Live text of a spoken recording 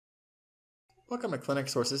Welcome to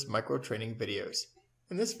ClinicSource's micro training videos.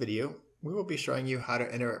 In this video, we will be showing you how to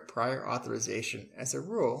enter a prior authorization as a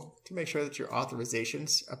rule to make sure that your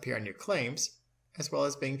authorizations appear on your claims, as well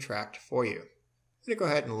as being tracked for you. I'm going to go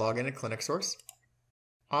ahead and log into ClinicSource.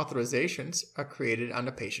 Authorizations are created on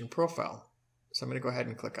the patient profile. So I'm going to go ahead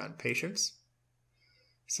and click on Patients,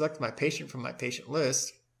 select my patient from my patient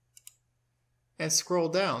list, and scroll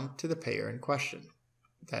down to the payer in question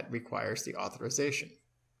that requires the authorization.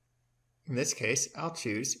 In this case, I'll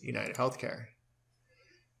choose UnitedHealthcare.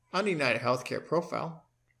 On the UnitedHealthcare profile,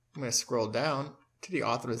 I'm going to scroll down to the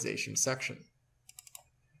authorization section.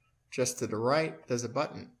 Just to the right, there's a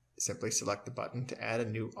button. Simply select the button to add a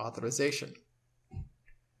new authorization.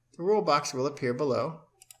 The rule box will appear below.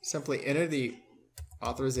 Simply enter the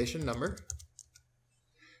authorization number,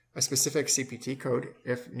 a specific CPT code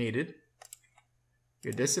if needed,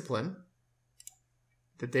 your discipline,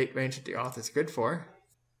 the date range that the auth is good for,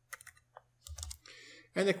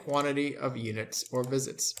 and the quantity of units or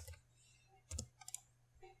visits.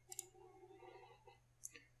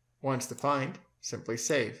 Once defined, simply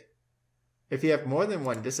save. If you have more than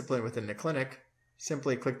one discipline within the clinic,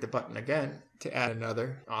 simply click the button again to add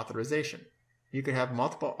another authorization. You can have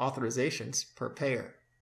multiple authorizations per payer.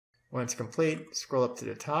 Once complete, scroll up to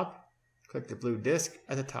the top, click the blue disc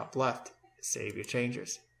at the top left, save your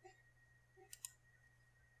changes.